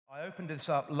I opened this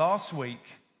up last week,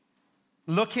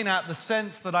 looking at the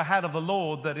sense that I had of the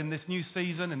Lord that in this new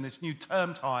season, in this new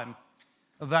term time,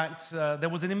 that there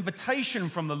was an invitation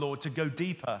from the Lord to go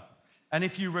deeper. And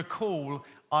if you recall,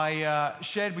 I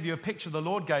shared with you a picture the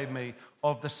Lord gave me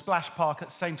of the splash park at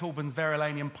St. Albans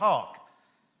Verulamium Park,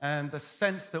 and the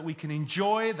sense that we can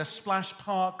enjoy the splash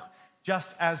park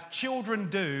just as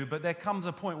children do, but there comes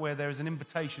a point where there is an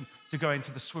invitation to go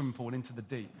into the swimming pool, into the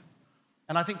deep.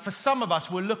 And I think for some of us,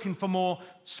 we're looking for more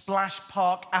splash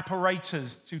park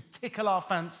apparatus to tickle our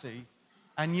fancy,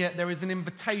 and yet there is an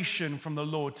invitation from the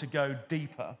Lord to go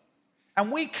deeper.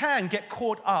 And we can get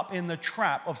caught up in the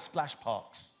trap of splash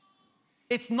parks.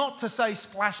 It's not to say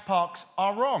splash parks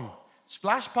are wrong.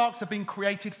 Splash parks have been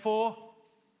created for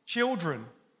children,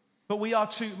 but we are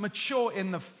to mature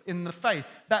in the faith.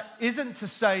 That isn't to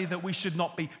say that we should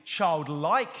not be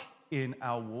childlike in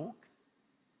our walk.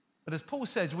 But as Paul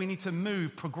says, we need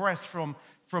to progress from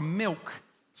milk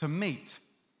to meat.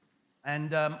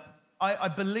 And I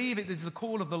believe it is the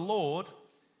call of the Lord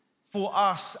for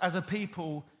us as a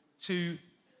people to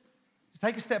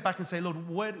take a step back and say, Lord,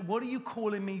 what are you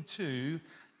calling me to?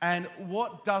 And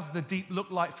what does the deep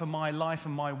look like for my life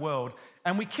and my world?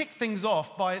 And we kick things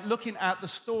off by looking at the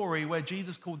story where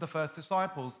Jesus called the first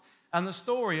disciples and the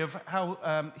story of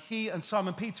how he and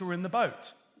Simon Peter were in the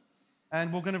boat.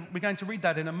 And we're going to read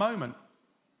that in a moment.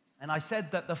 And I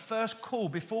said that the first call,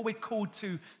 before we're called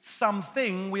to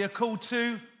something, we are called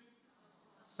to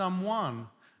someone.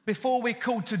 Before we're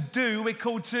called to do, we're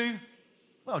called to,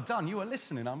 well done, you were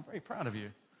listening, I'm very proud of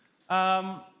you.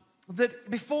 That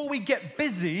before we get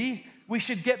busy, we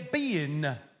should get being.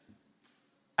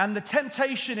 And the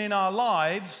temptation in our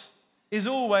lives is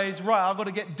always, right, I've got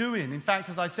to get doing. In fact,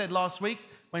 as I said last week,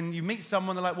 when you meet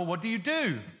someone, they're like, well, what do you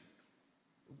do?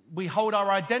 We hold our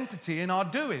identity in our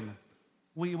doing.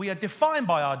 We are defined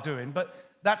by our doing, but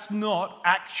that's not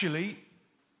actually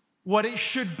what it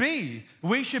should be.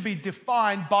 We should be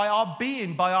defined by our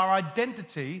being, by our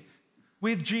identity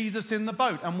with Jesus in the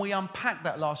boat. And we unpacked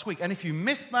that last week. And if you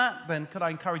missed that, then could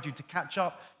I encourage you to catch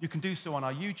up? You can do so on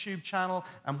our YouTube channel.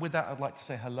 And with that, I'd like to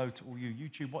say hello to all you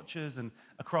YouTube watchers and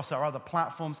across our other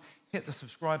platforms. Hit the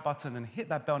subscribe button and hit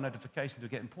that bell notification to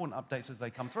get important updates as they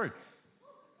come through.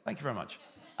 Thank you very much.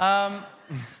 And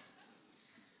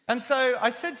so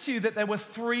I said to you that there were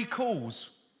three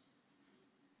calls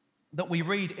that we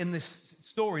read in this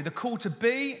story. The call to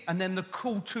be, and then the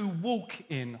call to walk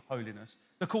in holiness.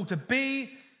 The call to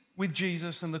be with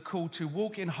Jesus and the call to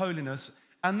walk in holiness.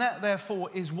 And that,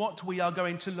 therefore, is what we are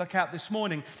going to look at this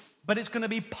morning. But it's going to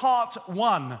be part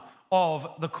one of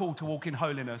the call to walk in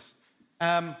holiness.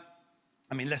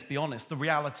 Let's be honest, the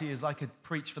reality is I could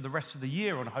preach for the rest of the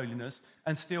year on holiness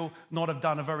and still not have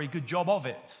done a very good job of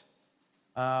it.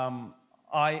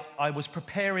 I was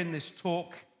preparing this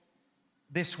talk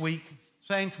this week,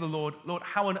 saying to the Lord,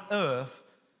 how on earth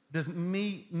does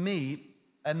me,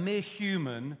 a mere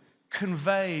human,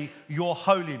 convey your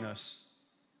holiness?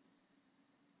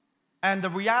 And the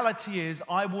reality is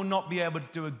I will not be able to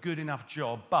do a good enough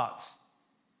job, but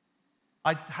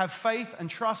I have faith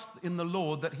and trust in the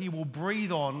Lord that he will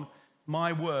breathe on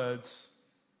my words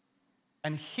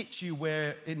and hit you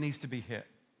where it needs to be hit,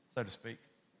 so to speak.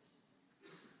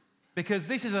 Because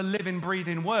this is a living,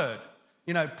 breathing word.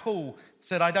 You know, Paul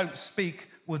said, I don't speak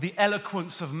with the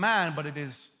eloquence of man, but it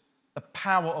is the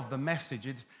power of the message.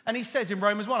 And he says in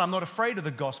Romans 1, I'm not afraid of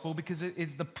the gospel because it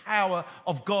is the power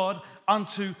of God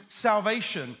unto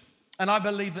salvation. And I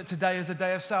believe that today is a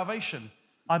day of salvation.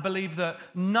 I believe that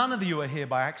none of you are here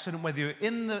by accident, whether you're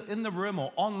in the room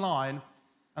or online,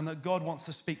 and that God wants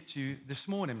to speak to you this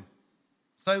morning.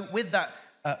 So with that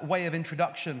way of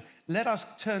introduction, let us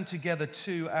turn together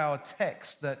to our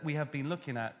text that we have been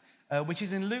looking at, which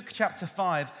is in Luke chapter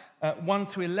 5, 1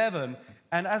 to 11.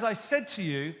 And as I said to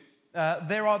you,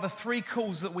 there are the three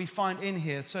calls that we find in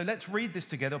here. So let's read this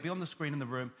together. It'll be on the screen in the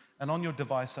room and on your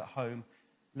device at home.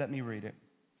 Let me read it.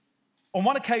 On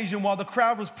one occasion, while the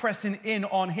crowd was pressing in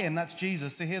on him, that's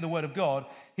Jesus, to hear the word of God,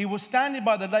 he was standing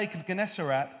by the lake of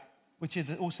Gennesaret, which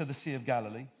is also the Sea of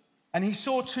Galilee, and he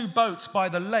saw two boats by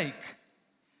the lake,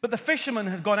 but the fishermen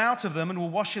had gone out of them and were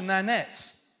washing their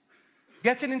nets.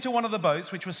 Getting into one of the boats,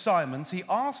 which was Simon's, he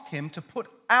asked him to put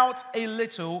out a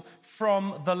little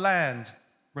from the land.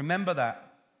 Remember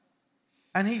that.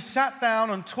 And he sat down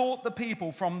and taught the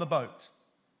people from the boat.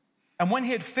 And when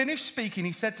he had finished speaking,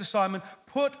 he said to Simon,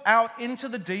 put out into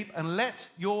the deep and let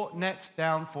your nets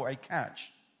down for a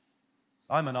catch.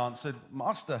 Simon answered,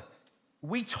 Master,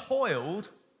 we toiled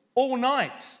all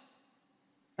night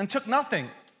and took nothing.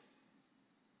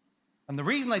 And the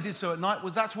reason they did so at night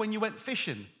was that's when you went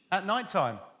fishing, at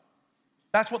nighttime.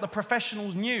 That's what the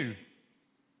professionals knew.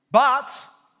 But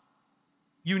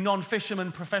you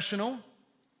non-fisherman professional,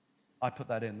 I put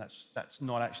that in, that's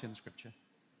not actually in the scripture.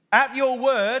 At your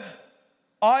word,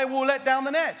 I will let down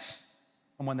the nets.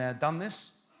 And when they had done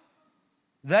this,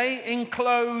 they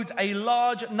enclosed a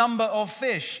large number of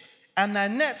fish, and their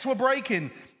nets were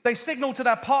breaking. They signaled to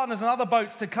their partners and other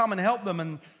boats to come and help them,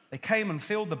 and they came and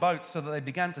filled the boats so that they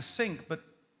began to sink. But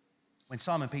when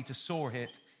Simon Peter saw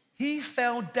it, he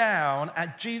fell down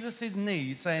at Jesus'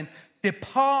 knees, saying,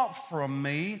 "Depart from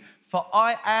me, for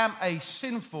I am a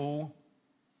sinful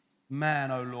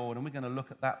man, O Lord." And we're going to look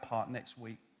at that part next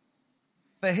week.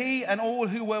 For he and all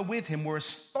who were with him were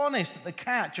astonished at the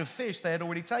catch of fish they had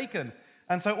already taken.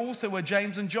 And so also were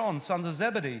James and John, sons of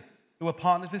Zebedee, who were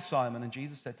partners with Simon. And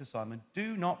Jesus said to Simon,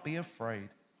 "Do not be afraid.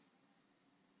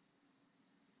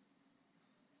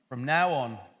 From now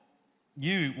on,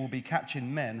 you will be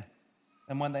catching men."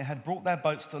 And when they had brought their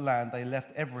boats to land, they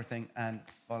left everything and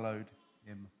followed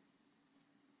him.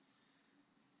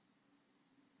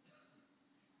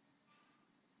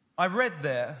 I read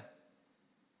there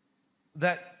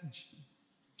that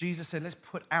Jesus said, let's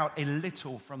put out a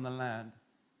little from the land.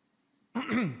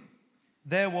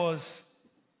 There was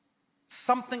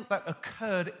something that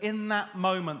occurred in that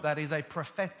moment that is a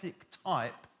prophetic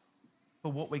type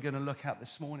for what we're going to look at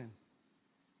this morning.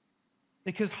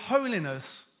 Because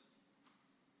holiness,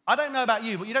 I don't know about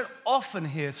you, but you don't often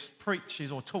hear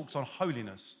preaches or talks on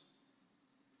holiness.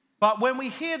 But when we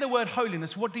hear the word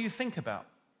holiness, what do you think about?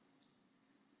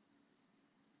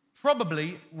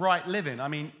 Probably right living. I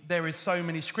mean, there is so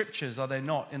many scriptures, are there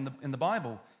not, in the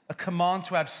Bible? A command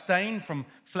to abstain from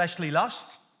fleshly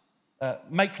lust,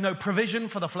 make no provision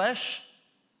for the flesh,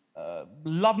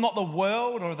 love not the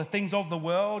world or the things of the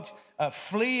world,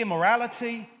 flee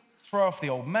immorality, throw off the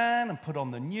old man and put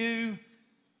on the new,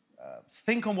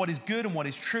 think on what is good and what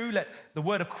is true, let the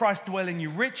word of Christ dwell in you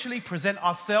richly, present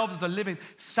ourselves as a living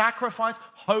sacrifice,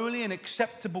 holy and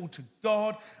acceptable to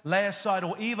God, lay aside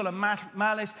all evil and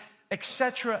malice,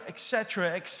 etc.,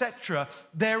 etc., etc.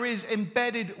 There is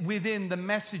embedded within the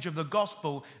message of the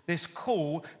gospel this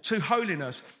call to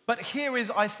holiness. But here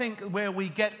is, I think, where we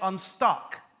get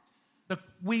unstuck.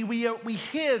 We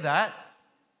hear that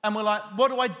and we're like,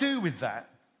 what do I do with that?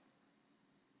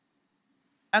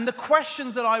 And the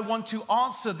questions that I want to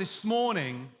answer this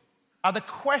morning are the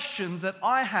questions that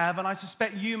I have, and I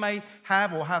suspect you may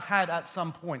have or have had at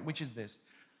some point, which is this.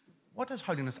 What does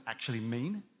holiness actually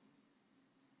mean?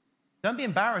 Don't be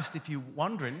embarrassed if you're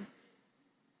wondering.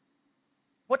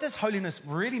 What does holiness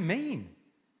really mean?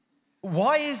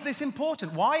 Why is this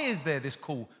important? Why is there this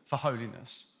call for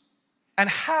holiness? And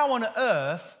how on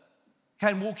earth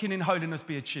can walking in holiness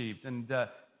be achieved? And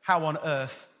how on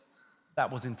earth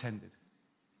that was intended?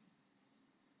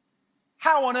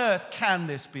 How on earth can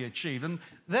this be achieved? And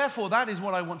therefore, that is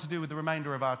what I want to do with the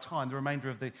remainder of our time, the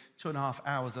remainder of the 2.5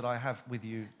 hours that I have with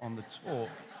you on the talk.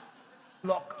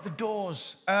 Lock the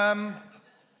doors.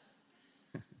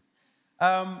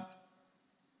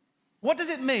 What does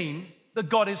it mean that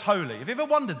God is holy? Have you ever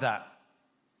wondered that?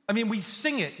 I mean, we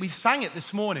sang it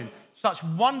this morning, such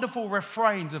wonderful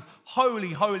refrains of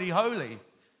holy, holy, holy.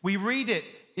 We read it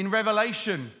in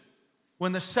Revelation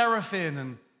when the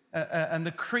seraphim and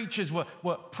the creatures were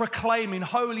proclaiming,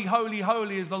 holy, holy,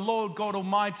 holy is the Lord God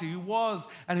Almighty, who was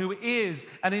and who is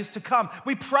to come.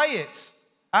 We pray it.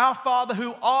 Our Father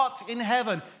who art in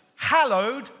heaven,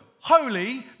 hallowed,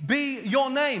 holy be your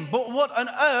name. But what on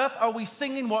earth are we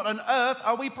singing? What on earth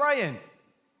are we praying?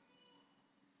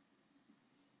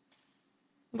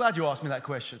 I'm glad you asked me that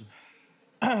question.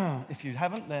 If you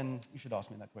haven't, then you should ask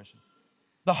me that question.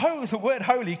 The word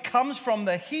holy comes from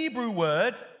the Hebrew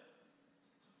word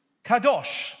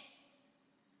kadosh,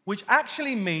 which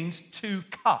actually means to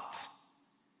cut.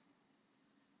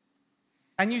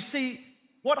 And you see,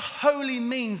 what holy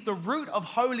means, the root of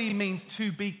holy means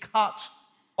to be cut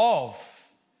off.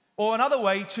 Or another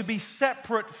way, to be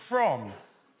separate from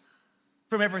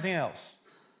everything else.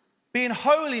 Being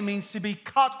holy means to be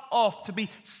cut off, to be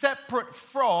separate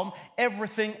from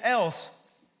everything else.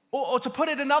 Or to put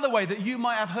it another way that you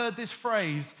might have heard this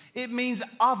phrase, it means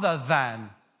other than.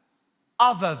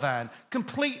 Other than,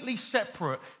 completely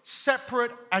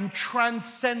separate and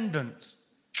transcendent.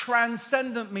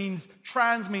 Transcendent means,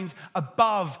 trans means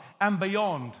above and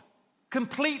beyond.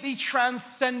 Completely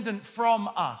transcendent from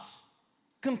us.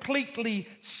 Completely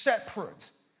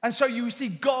separate. And so you see,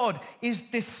 God is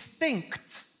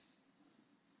distinct,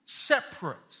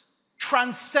 separate,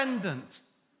 transcendent,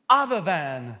 other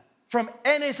than from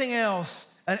anything else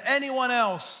and anyone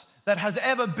else that has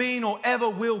ever been or ever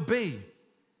will be.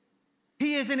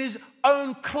 He is in his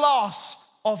own class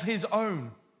of his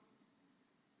own.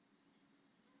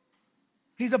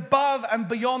 He's above and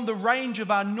beyond the range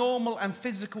of our normal and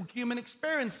physical human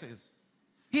experiences.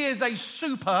 He is a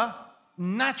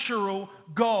supernatural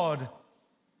God.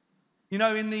 You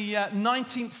know, in the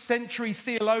 19th century,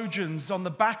 theologians on the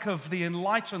back of the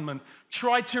Enlightenment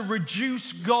tried to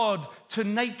reduce God to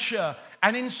nature,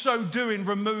 and in so doing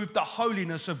removed the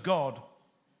holiness of God.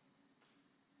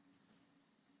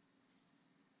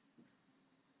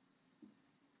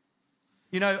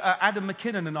 You know, Adam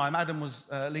McKinnon and I, Adam was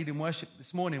leading worship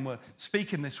this morning, we're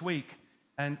speaking this week,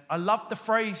 and I loved the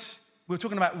phrase, we were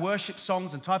talking about worship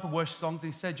songs and type of worship songs, and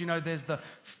he said, you know, there's the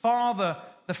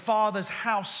Father's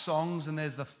house songs, and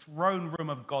there's the throne room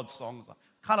of God songs. I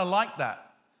kind of like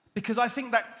that, because I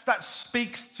think that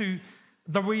speaks to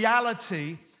the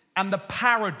reality and the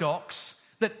paradox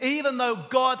that even though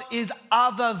God is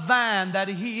other than, that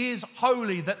he is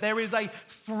holy, that there is a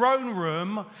throne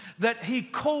room, that he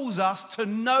calls us to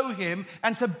know him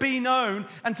and to be known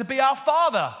and to be our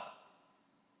Father.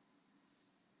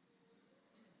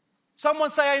 Someone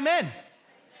say amen. Amen.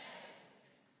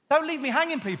 Don't leave me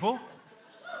hanging, people.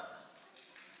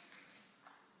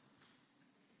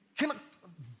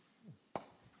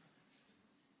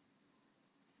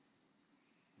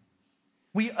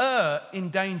 We err in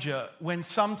danger when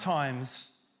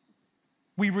sometimes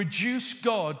we reduce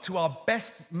God to our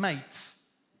best mates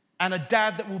and a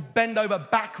dad that will bend over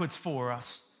backwards for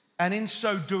us, and in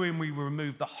so doing we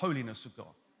remove the holiness of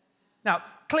God. Now,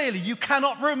 clearly you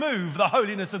cannot remove the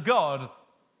holiness of God.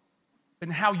 In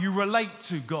how you relate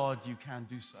to God, you can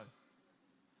do so.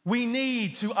 We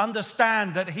need to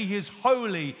understand that he is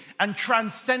holy and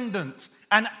transcendent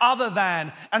and other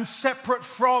than and separate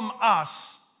from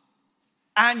us.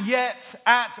 And yet,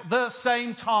 at the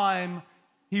same time,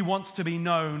 he wants to be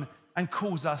known and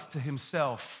calls us to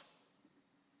himself.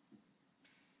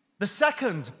 The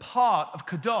second part of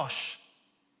Kadosh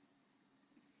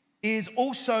is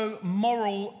also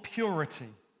moral purity.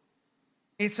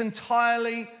 It's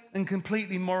entirely and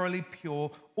completely morally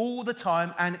pure all the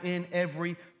time and in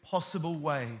every possible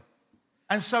way.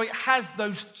 And so it has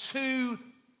those two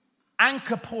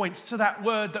anchor points to that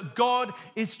word, that God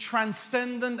is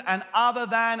transcendent and other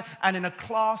than and in a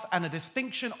class and a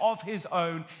distinction of his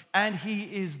own, and he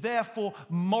is therefore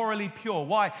morally pure.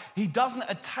 Why? He doesn't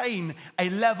attain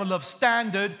a level of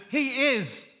standard, he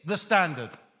is the standard.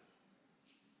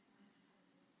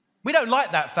 We don't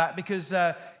like that fact because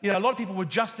a lot of people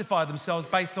would justify themselves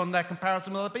based on their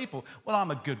comparison with other people. Well, I'm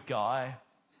a good guy.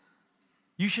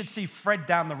 You should see Fred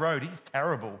down the road, he's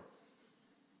terrible.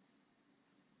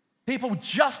 People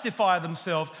justify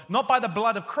themselves not by the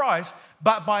blood of Christ,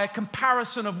 but by a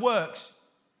comparison of works.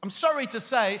 I'm sorry to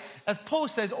say, as Paul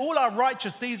says, all our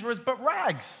righteous deeds were as but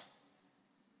rags.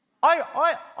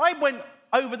 I went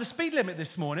over the speed limit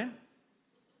this morning.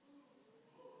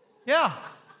 Yeah.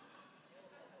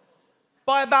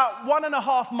 By about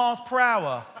 1.5 miles per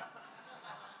hour.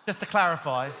 Just to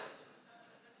clarify,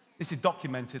 this is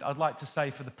documented. I'd like to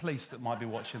say for the police that might be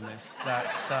watching this, that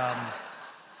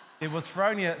it was for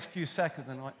only a few seconds.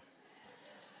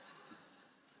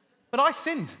 But I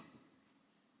sinned.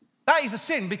 That is a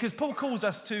sin because Paul calls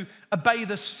us to obey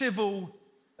the civil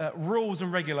rules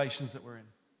and regulations that we're in.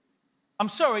 I'm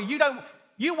sorry,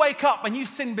 you wake up and you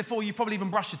sin before you probably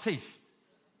even brush your teeth.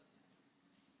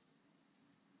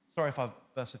 Sorry if I've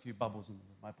burst a few bubbles in the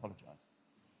room, I apologize.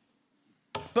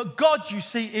 But God, you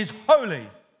see, is holy.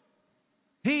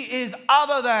 He is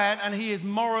other than, and he is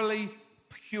morally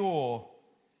pure.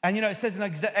 And it says in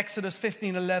Exodus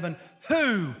 15:11,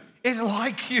 who is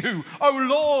like you, O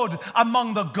Lord,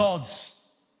 among the gods?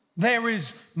 There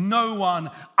is no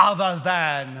one other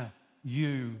than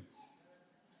you.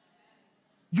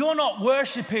 You're not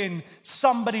worshiping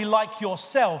somebody like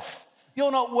yourself.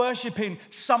 You're not worshiping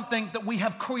something that we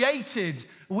have created.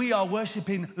 We are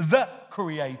worshiping the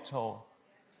Creator,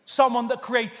 someone that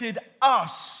created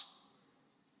us.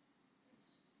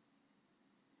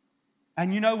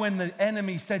 And when the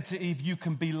enemy said to Eve, you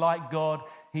can be like God,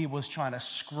 he was trying to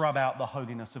scrub out the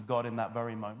holiness of God in that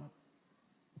very moment.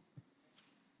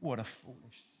 What a foolish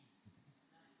thing.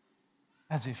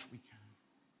 As if we can.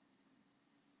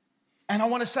 And I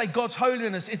want to say God's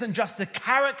holiness isn't just a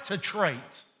character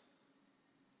trait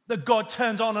that God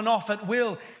turns on and off at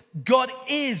will. God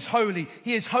is holy.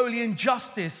 He is holy in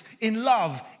justice, in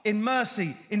love, in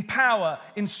mercy, in power,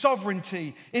 in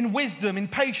sovereignty, in wisdom, in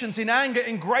patience, in anger,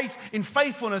 in grace, in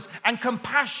faithfulness, and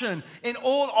compassion. In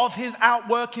all of his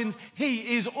outworkings,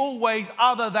 he is always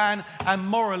other than and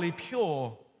morally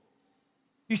pure.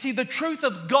 You see, the truth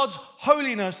of God's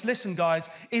holiness, listen guys,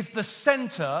 is the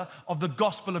center of the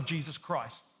gospel of Jesus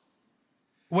Christ.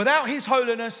 Without his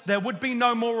holiness, there would be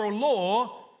no moral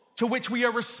law. to which we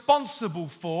are responsible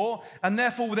for, and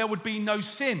therefore there would be no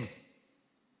sin.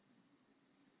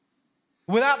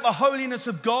 Without the holiness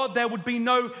of God, there would be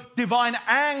no divine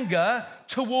anger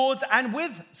towards and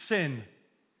with sin.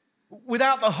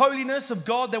 Without the holiness of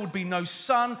God, there would be no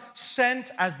Son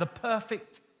sent as the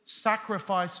perfect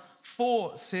sacrifice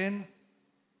for sin.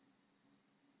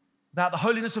 Without the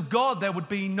holiness of God, there would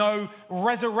be no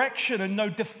resurrection and no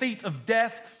defeat of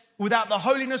death. Without the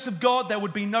holiness of God, there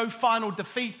would be no final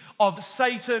defeat of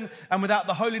Satan. And without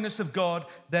the holiness of God,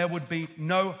 there would be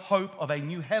no hope of a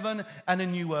new heaven and a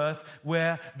new earth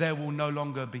where there will no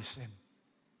longer be sin.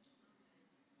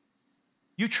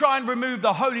 You try and remove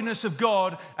the holiness of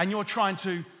God, and you're trying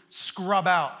to scrub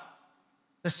out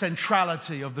the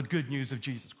centrality of the good news of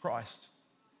Jesus Christ.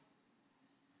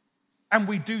 And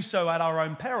we do so at our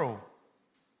own peril.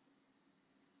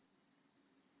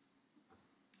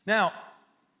 Now,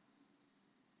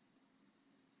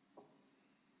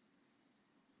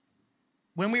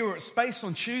 when we were at Space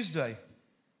on Tuesday,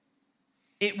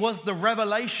 it was the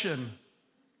revelation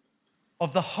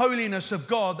of the holiness of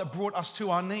God that brought us to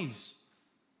our knees.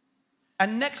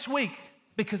 And next week,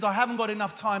 because I haven't got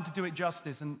enough time to do it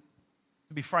justice, and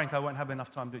to be frank, I won't have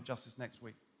enough time to do it justice next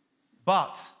week.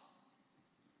 But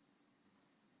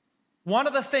one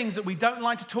of the things that we don't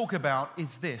like to talk about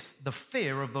is this: the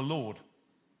fear of the Lord.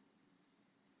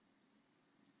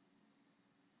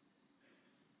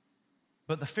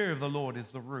 But the fear of the Lord is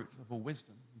the root of all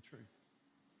wisdom and truth.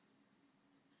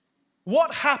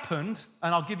 What happened,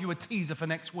 and I'll give you a teaser for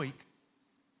next week,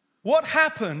 what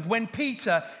happened when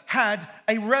Peter had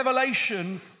a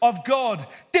revelation of God?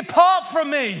 Depart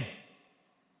from me,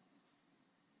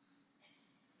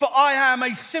 for I am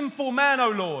a sinful man, O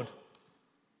Lord.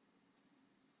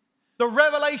 The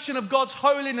revelation of God's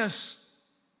holiness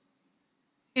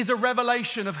is a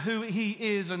revelation of who he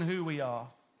is and who we are.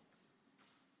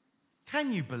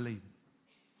 Can you believe it?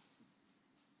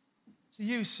 To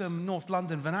use some North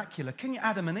London vernacular, can you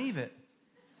Adam and Eve it?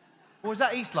 Or is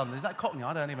that East London? Is that Cockney?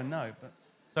 I don't even know. But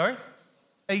sorry?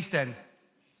 East End.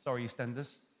 Sorry,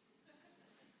 EastEnders.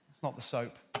 It's not the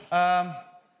soap.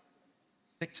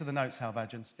 Stick to the notes,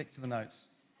 Halvajan. Stick to the notes.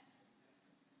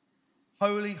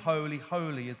 Holy, holy,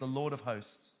 holy is the Lord of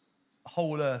hosts. The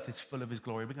whole earth is full of his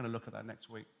glory. We're going to look at that next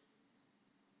week.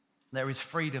 There is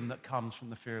freedom that comes from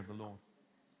the fear of the Lord.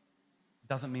 It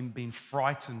doesn't mean being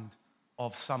frightened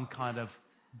of some kind of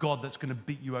God that's going to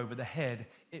beat you over the head.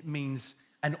 It means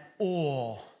an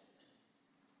awe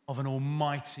of an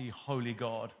almighty, holy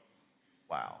God.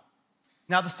 Wow.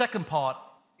 Now, the second part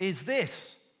is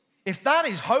this. If that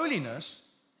is holiness,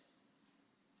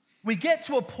 we get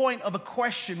to a point of a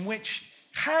question which,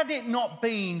 had it not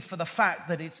been for the fact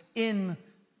that it's in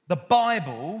the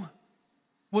Bible,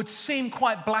 would seem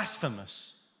quite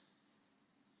blasphemous.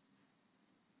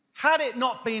 Had it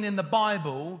not been in the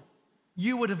Bible,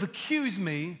 you would have accused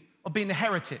me of being a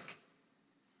heretic.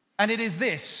 And it is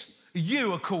this: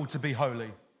 you are called to be holy,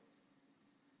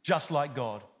 just like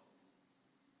God.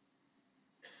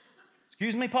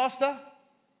 Excuse me, Pastor?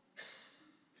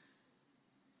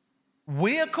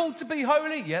 We are called to be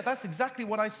holy? Yeah, that's exactly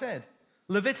what I said.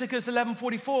 Leviticus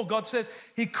 11:44, God says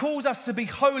he calls us to be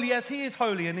holy as he is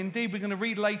holy. And indeed, we're going to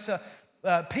read later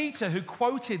Peter, who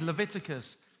quoted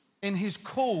Leviticus in his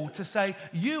call to say,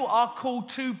 you are called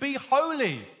to be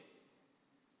holy.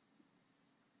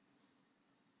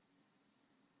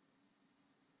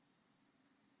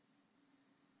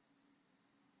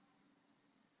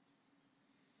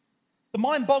 The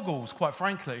mind boggles, quite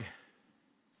frankly.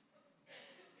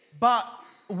 But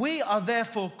we are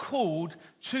therefore called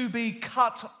to be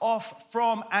cut off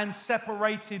from and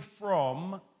separated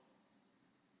from,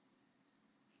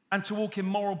 and to walk in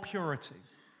moral purity.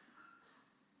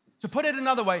 To put it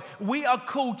another way, we are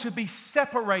called to be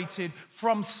separated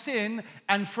from sin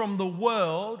and from the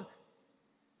world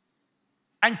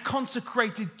and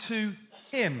consecrated to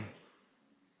him.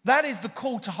 That is the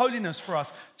call to holiness for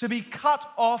us, to be cut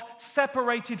off,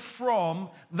 separated from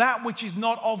that which is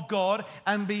not of God,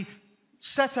 and be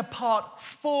set apart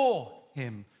for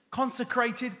him,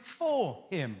 consecrated for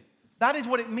him. That is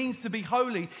what it means to be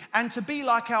holy and to be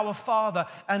like our Father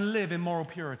and live in moral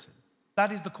purity.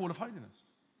 That is the call of holiness.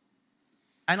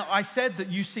 And I said that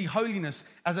you see holiness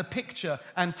as a picture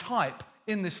and type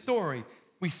in this story.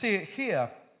 We see it here.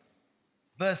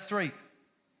 Verse 3.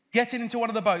 Getting into one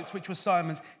of the boats, which was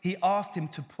Simon's, he asked him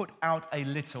to put out a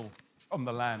little from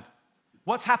the land.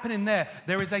 What's happening there?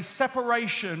 There is a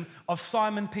separation of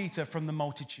Simon Peter from the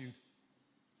multitude.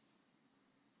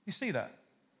 You see that?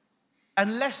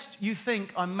 Unless you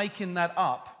think I'm making that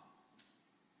up,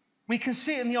 we can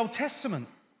see it in the Old Testament.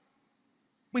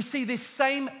 we see this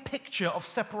same picture of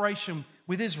separation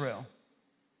with Israel.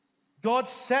 God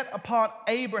set apart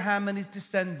Abraham and his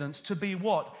descendants to be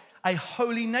what? A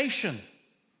holy nation.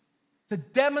 To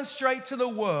demonstrate to the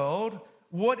world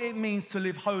what it means to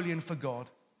live holy and for God.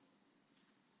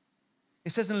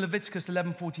 It says in Leviticus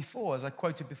 11:44, as I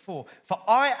quoted before, "For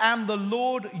I am the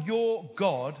Lord your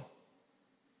God.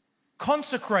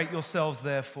 Consecrate yourselves,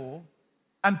 therefore,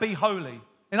 and be holy."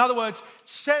 In other words,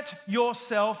 set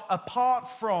yourself apart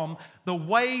from the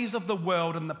ways of the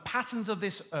world and the patterns of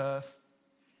this earth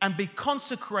and be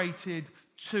consecrated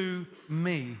to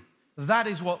me. That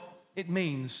is what it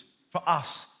means for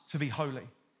us to be holy.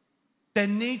 There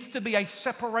needs to be a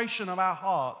separation of our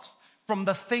hearts from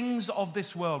the things of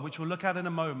this world, which we'll look at in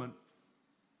a moment,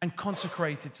 and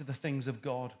consecrated to the things of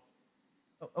God.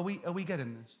 Are we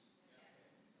getting this?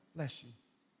 Bless you.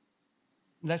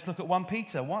 Let's look at 1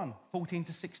 Peter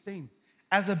 1:14-16.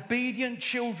 "As obedient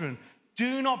children,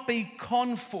 do not be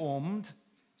conformed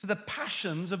to the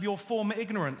passions of your former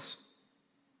ignorance."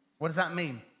 What does that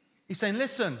mean? He's saying,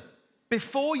 listen,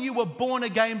 before you were born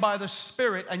again by the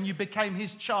Spirit and you became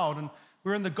his child, and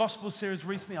we're in the gospel series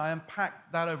recently, I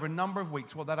unpacked that over a number of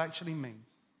weeks, what that actually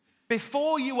means.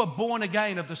 Before you were born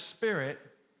again of the Spirit,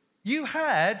 you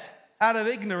had, out of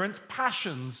ignorance,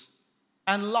 passions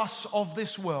and lusts of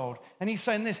this world. And he's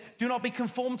saying this, do not be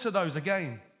conformed to those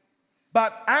again.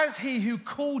 But as he who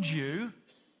called you,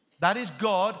 that is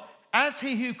God, as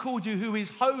he who called you who is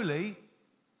holy,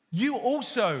 you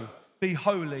also be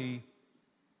holy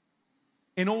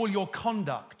in all your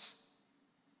conduct.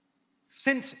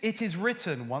 Since it is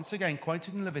written, once again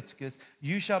quoted in Leviticus,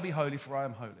 "You shall be holy, for I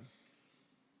am holy."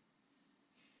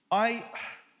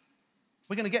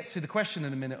 We're going to get to the question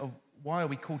in a minute of why are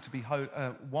we called to be holy?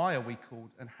 Why are we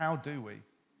called, and how do we?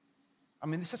 I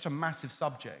mean, it's such a massive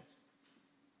subject.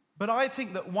 But I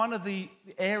think that one of the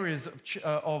areas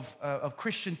of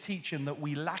Christian teaching that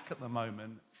we lack at the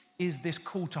moment is this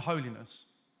call to holiness.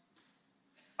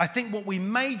 I think what we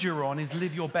major on is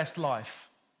live your best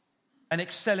life and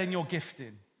excel in your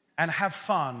gifting and have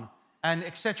fun and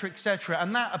et cetera,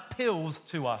 and that appeals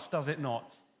to us, does it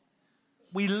not?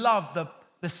 We love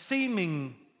the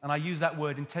seeming, and I use that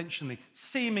word intentionally,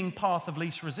 seeming path of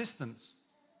least resistance.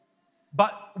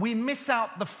 But we miss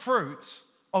out the fruit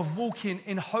of walking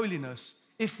in holiness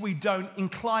if we don't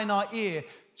incline our ear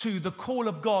to the call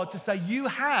of God to say, you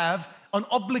have an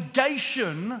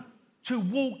obligation to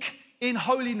walk in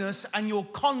holiness and your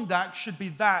conduct should be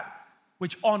that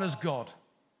which honors God.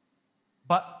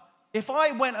 But if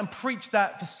I went and preached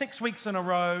that for 6 weeks in a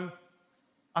row,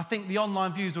 I think the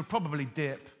online views would probably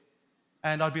dip.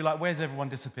 And I'd be like, where's everyone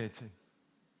disappeared to?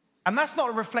 And that's not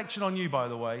a reflection on you, by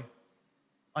the way.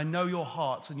 I know your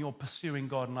hearts and you're pursuing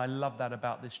God, and I love that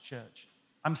about this church.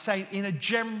 I'm saying in a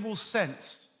general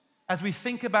sense, as we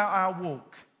think about our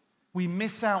walk, we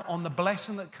miss out on the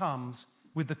blessing that comes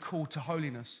with the call to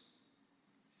holiness.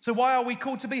 So why are we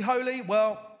called to be holy?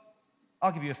 Well,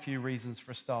 I'll give you a few reasons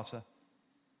for a starter.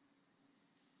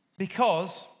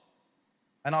 Because,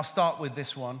 and I'll start with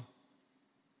this one,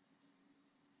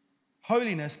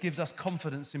 holiness gives us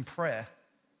confidence in prayer.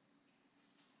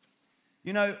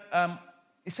 You know,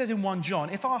 it says in 1 John,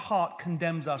 if our heart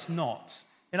condemns us not,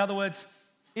 in other words,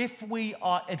 if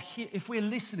we're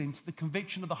listening to the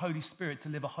conviction of the Holy Spirit to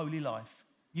live a holy life,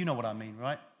 you know what I mean,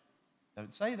 right?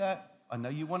 Don't say that. I know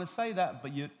you want to say that,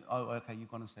 but you've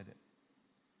gone and said it.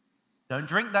 Don't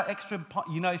drink that extra pot.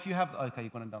 You know, if you have, okay,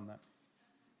 you've gone and done that.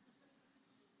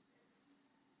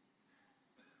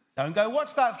 Don't go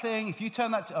watch that thing. If you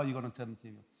turn that, you've got to turn the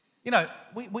TV. You know,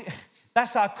 we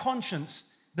that's our conscience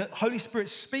that Holy Spirit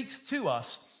speaks to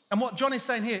us. And what John is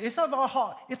saying here is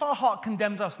if our heart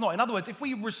condemns us not. In other words, if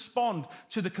we respond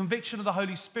to the conviction of the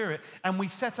Holy Spirit and we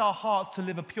set our hearts to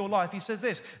live a pure life, he says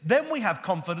this, then we have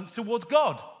confidence towards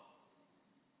God.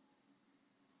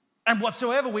 And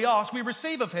whatsoever we ask, we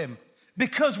receive of him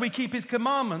because we keep his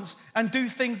commandments and do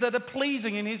things that are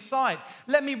pleasing in his sight.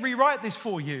 Let me rewrite this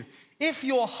for you. If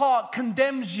your heart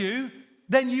condemns you,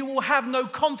 then you will have no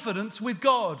confidence with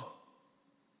God.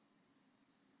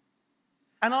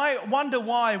 And I wonder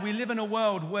why we live in a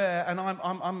world where, and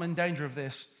I'm in danger of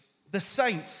this, the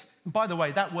saints, by the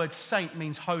way, that word saint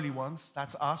means holy ones.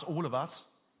 That's us, all of us.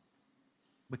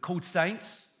 We're called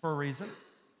saints for a reason.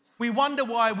 We wonder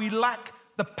why we lack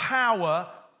the power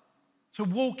to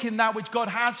walk in that which God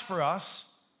has for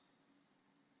us.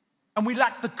 And we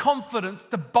lack the confidence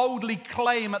to boldly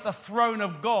claim at the throne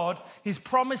of God his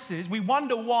promises. We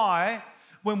wonder why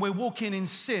when we're walking in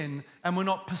sin and we're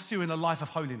not pursuing a life of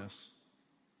holiness.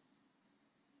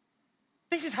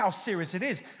 This is how serious it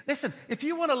is. Listen, if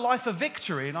you want a life of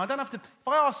victory, and I don't have to, if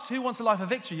I ask who wants a life of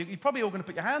victory, you're probably all going to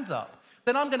put your hands up.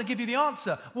 Then I'm going to give you the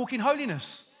answer. Walk in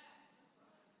holiness.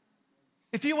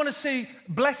 If you want to see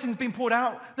blessings being poured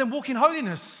out, then walk in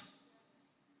holiness.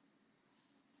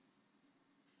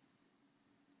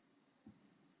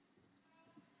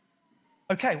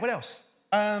 Okay, what else?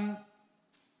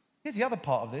 Here's the other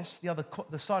part of this,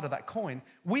 the side of that coin.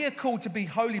 We are called to be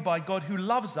holy by God who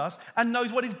loves us and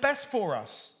knows what is best for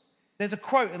us. There's a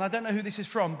quote, and I don't know who this is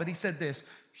from, but he said this: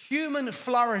 human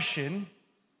flourishing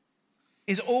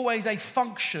is always a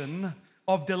function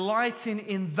of delighting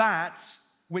in that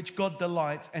which God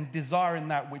delights and desiring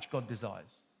that which God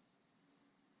desires.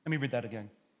 Let me read that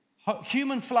again.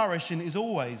 Human flourishing is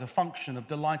always a function of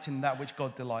delighting in that which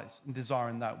God delights and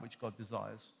desiring that which God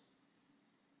desires.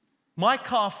 My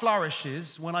car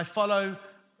flourishes when I follow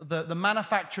the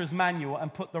manufacturer's manual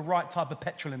and put the right type of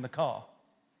petrol in the car.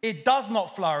 It does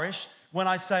not flourish when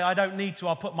I say, I don't need to,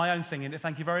 I'll put my own thing in it,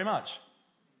 thank you very much.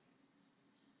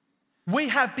 We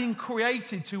have been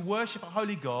created to worship a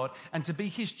holy God and to be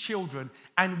his children,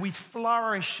 and we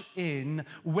flourish in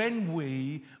when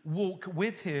we walk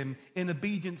with him in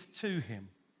obedience to him.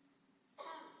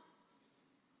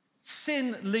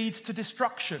 Sin leads to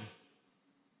destruction.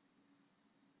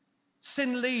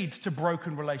 Sin leads to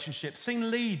broken relationships. Sin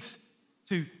leads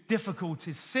to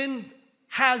difficulties. Sin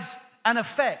has an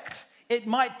effect. It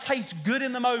might taste good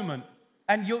in the moment,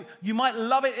 and you might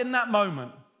love it in that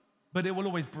moment, but it will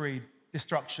always breed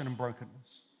destruction and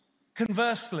brokenness.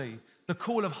 Conversely, the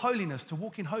call of holiness, to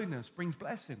walk in holiness, brings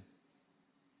blessing.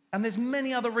 And there's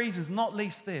many other reasons, not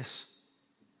least this.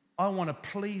 I want to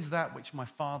please that which my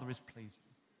Father is pleased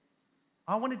with.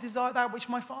 I want to desire that which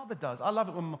my Father does. I love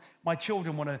it when my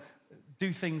children want to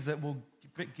do things that will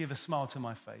give a smile to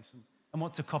my face and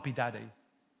wants to copy daddy.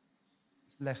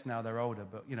 It's less now they're older,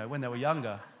 but when they were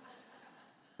younger,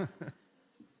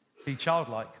 be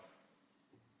childlike.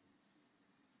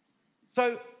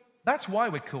 So that's why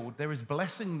we're called. There is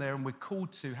blessing there, and we're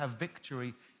called to have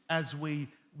victory as we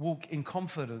walk in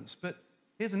confidence. But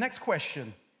here's the next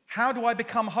question. How do I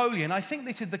become holy? And I think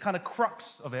this is the kind of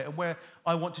crux of it, and where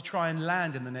I want to try and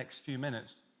land in the next few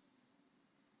minutes.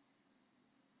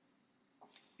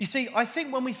 You see, I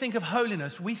think when we think of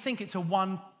holiness, we think it's a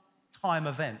one-time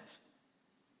event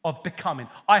of becoming.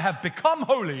 I have become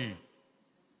holy.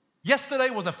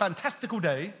 Yesterday was a fantastical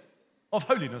day of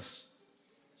holiness.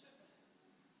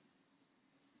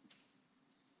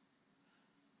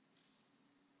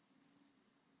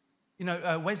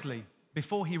 Wesley,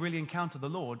 before he really encountered the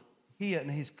Lord, he and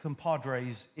his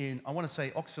compadres in, I want to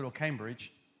say Oxford or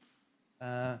Cambridge,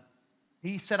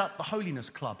 he set up the Holiness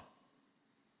Club.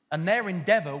 And their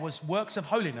endeavor was works of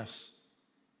holiness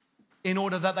in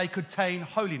order that they could attain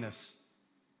holiness.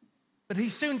 But he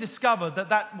soon discovered that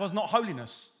that was not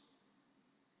holiness.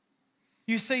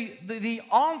 You see, the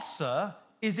answer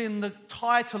is in the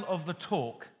title of the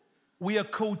talk. We are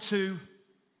called to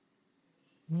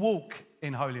walk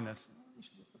in holiness.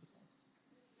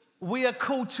 We are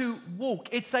called to walk.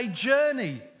 It's a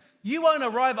journey. You won't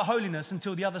arrive at holiness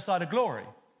until the other side of glory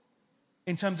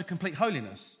in terms of complete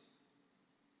holiness.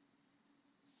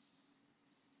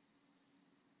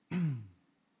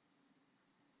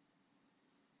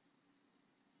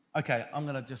 Okay, I'm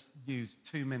going to just use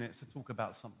 2 minutes to talk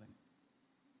about something.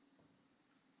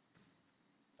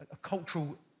 A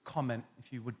cultural comment,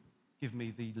 if you would give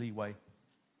me the leeway.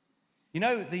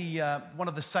 One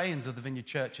of the sayings of the Vineyard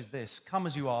Church is this: come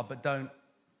as you are, but don't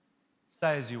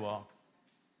stay as you are.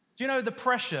 Do you know the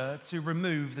pressure to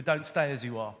remove the don't stay as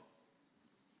you are?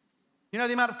 You know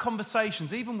the amount of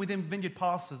conversations, even within Vineyard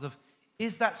pastors, of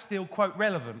is that still, quote,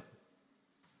 relevant?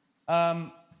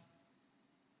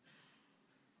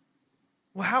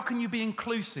 Well, how can you be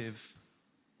inclusive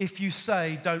if you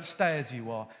say don't stay as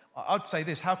you are? I'd say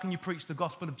this: how can you preach the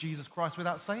gospel of Jesus Christ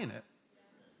without saying it?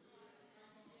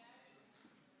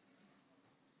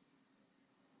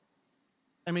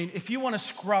 I mean, if you want to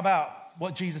scrub out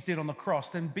what Jesus did on the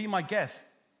cross, then be my guest.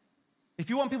 If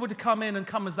you want people to come in and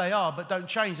come as they are, but don't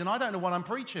change, then I don't know what I'm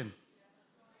preaching.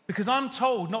 Because I'm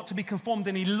told not to be conformed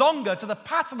any longer to the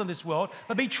pattern of this world,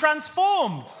 but be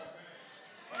transformed.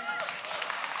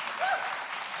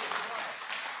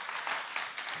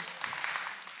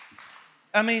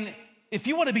 I mean, if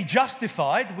you want to be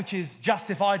justified, which is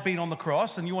justified being on the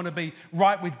cross, and you want to be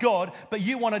right with God, but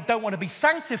you don't want to be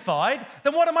sanctified,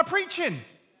 then what am I preaching?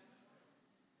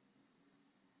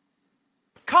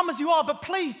 Come as you are, but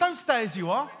please don't stay as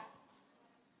you are.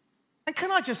 And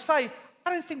can I just say,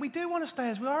 I don't think we do want to stay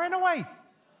as we are anyway.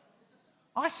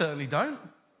 I certainly don't.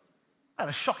 I had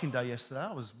a shocking day yesterday.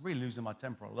 I was really losing my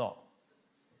temper a lot.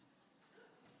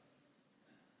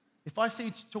 If I see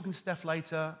you talking to Steph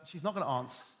later, she's not going to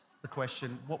answer the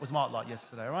question, what was Mark like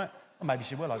yesterday, all right? Or maybe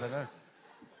she will, I don't know.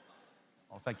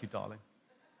 Oh, thank you, darling.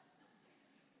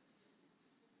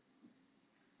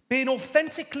 Being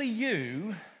authentically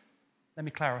you, let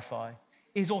me clarify,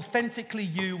 is authentically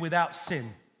you without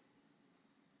sin.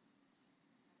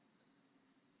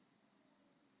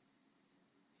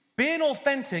 Being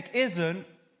authentic isn't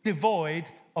devoid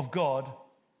of God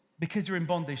because you're in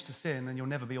bondage to sin and you'll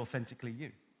never be authentically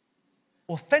you.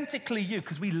 Authentically you,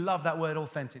 because we love that word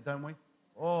authentic, don't we?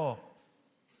 Oh,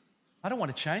 I don't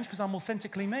want to change because I'm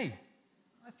authentically me.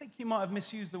 I think you might have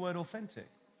misused the word authentic.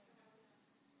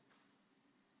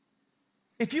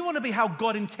 If you want to be how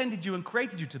God intended you and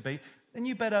created you to be, then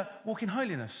you better walk in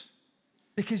holiness,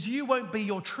 because you won't be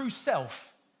your true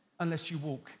self unless you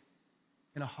walk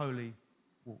in a holy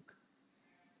walk.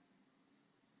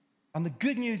 And the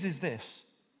good news is this,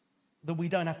 that we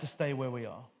don't have to stay where we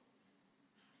are.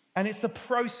 And it's the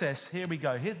process. Here we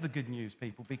go. Here's the good news,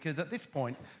 people, because at this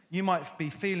point, you might be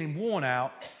feeling worn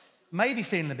out, maybe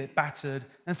feeling a bit battered,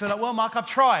 and feel like, well, Mark, I've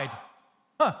tried.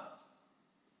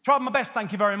 Tried my best,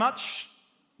 thank you very much.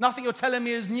 Nothing you're telling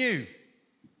me is new.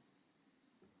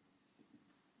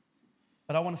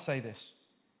 But I want to say this.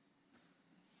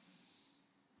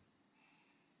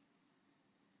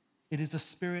 It is the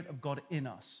Spirit of God in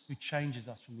us who changes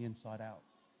us from the inside out.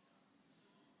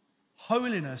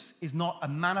 Holiness is not a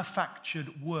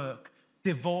manufactured work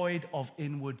devoid of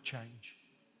inward change.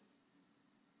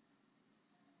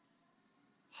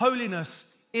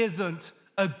 Holiness isn't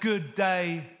a good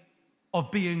day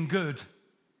of being good.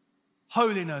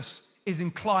 Holiness is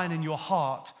inclining your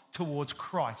heart towards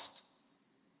Christ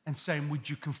and saying, would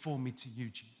you conform me to you,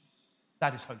 Jesus?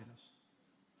 That is holiness.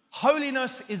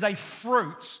 Holiness is a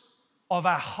fruit of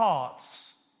our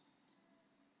hearts.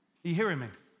 Are you hearing me?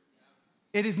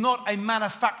 It is not a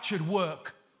manufactured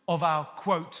work of our,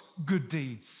 quote, good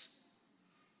deeds.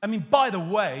 I mean, by the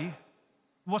way,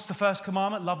 what's the first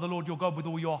commandment? Love the Lord your God with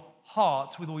all your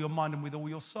heart, with all your mind, and with all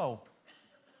your soul.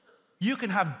 You can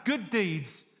have good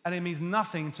deeds, and it means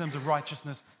nothing in terms of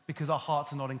righteousness because our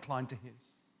hearts are not inclined to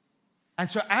His. And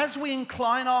so as we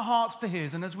incline our hearts to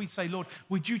His, and as we say, Lord,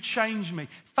 would you change me?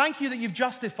 Thank you that you've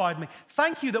justified me.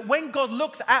 Thank you that when God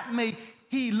looks at me,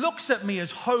 He looks at me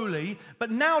as holy. But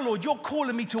now, Lord, you're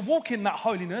calling me to walk in that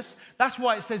holiness. That's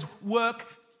why it says work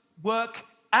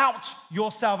out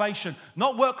your salvation,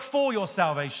 not work for your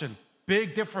salvation.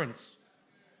 Big difference.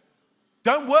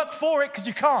 Don't work for it because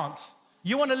you can't.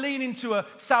 You want to lean into a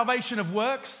salvation of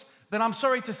works? Then I'm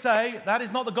sorry to say, that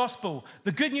is not the gospel.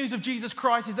 The good news of Jesus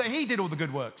Christ is that He did all the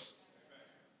good works.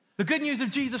 The good news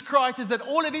of Jesus Christ is that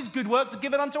all of His good works are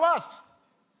given unto us.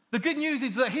 The good news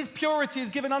is that His purity is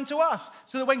given unto us,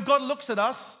 so that when God looks at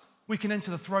us, we can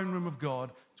enter the throne room of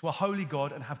God, to a holy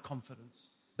God, and have confidence.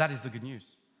 That is the good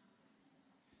news.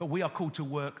 But we are called to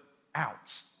work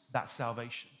out that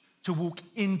salvation, to walk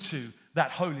into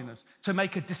that holiness, to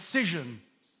make a decision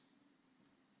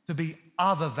to be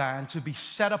other than, to be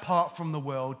set apart from the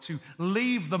world, to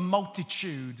leave the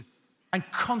multitude and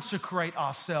consecrate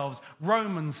ourselves.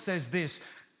 Romans says this,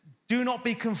 do not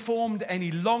be conformed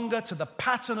any longer to the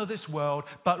pattern of this world,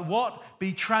 but what?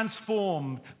 Be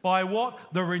transformed by what?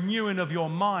 The renewing of your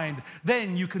mind.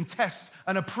 Then you can test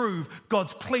and approve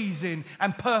God's pleasing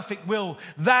and perfect will.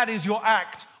 That is your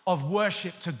act of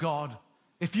worship to God.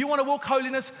 If you want to walk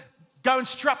holiness, go and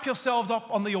strap yourselves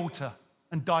up on the altar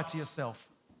and die to yourself.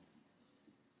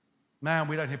 Man,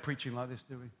 we don't hear preaching like this,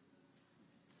 do we?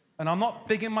 And I'm not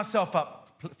bigging myself up,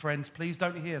 friends. Please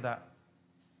don't hear that.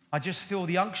 I just feel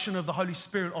the unction of the Holy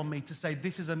Spirit on me to say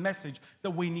this is a message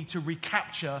that we need to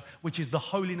recapture, which is the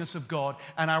holiness of God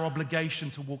and our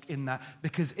obligation to walk in that,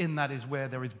 because in that is where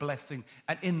there is blessing,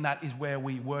 and in that is where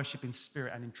we worship in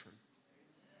spirit and in truth.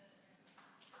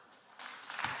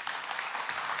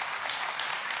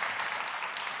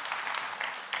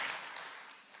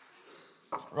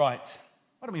 Right.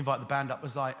 Why don't we invite the band up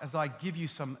as I give you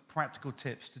some practical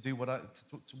tips to do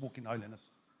to walk in holiness.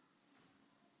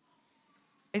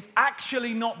 It's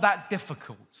actually not that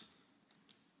difficult.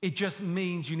 It just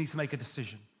means you need to make a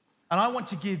decision. And I want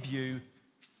to give you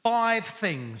 5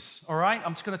 things, all right?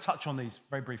 I'm just going to touch on these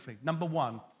very briefly. Number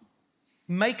 1,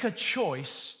 make a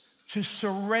choice to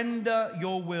surrender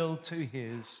your will to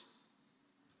His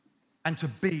and to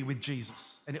be with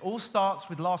Jesus. And it all starts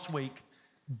with last week,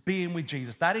 being with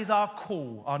Jesus. That is our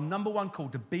call, our number 1 call,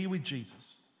 to be with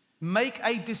Jesus. Make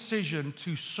a decision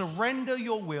to surrender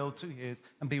your will to His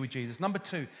and be with Jesus. Number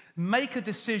 2, make a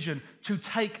decision to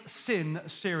take sin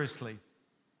seriously.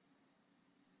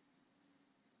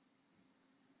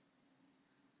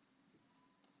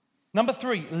 Number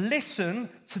 3, listen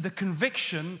to the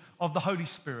conviction of the Holy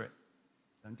Spirit.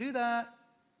 Don't do that.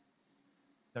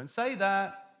 Don't say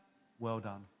that. Well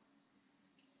done.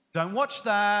 Don't watch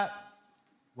that.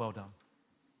 Well done.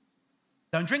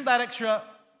 Don't drink that extra.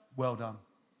 Well done.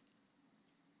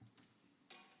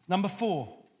 Number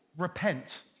 4,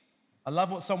 repent. I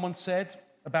love what someone said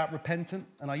about repentant,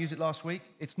 and I used it last week.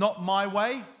 It's not my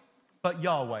way, but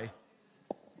Yahweh.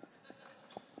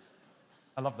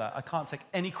 I love that. I can't take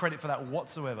any credit for that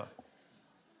whatsoever.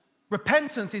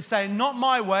 Repentance is saying, not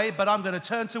my way, but I'm going to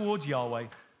turn towards Yahweh.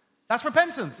 That's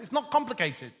repentance. It's not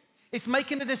complicated. It's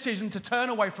making a decision to turn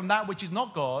away from that which is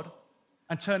not God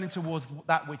and turning towards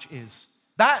that which is.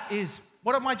 That is,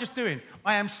 what am I just doing?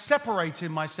 I am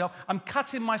separating myself. I'm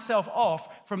cutting myself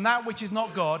off from that which is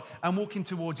not God and walking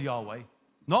towards Yahweh.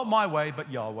 Not my way,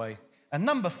 but Yahweh. And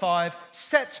number 5,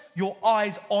 set your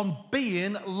eyes on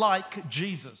being like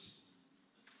Jesus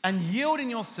and yielding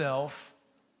yourself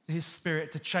to his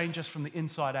Spirit to change us from the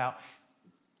inside out.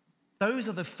 Those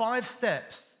are the 5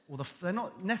 steps, they're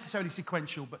not necessarily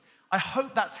sequential, but I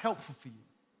hope that's helpful for you.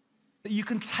 That you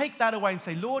can take that away and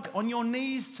say, Lord, on your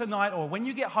knees tonight, or when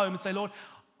you get home and say, Lord,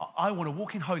 I want to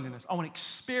walk in holiness. I want to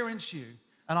experience you,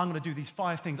 and I'm going to do these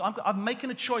 5 things. I'm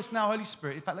making a choice now, Holy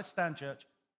Spirit. In fact, let's stand, church.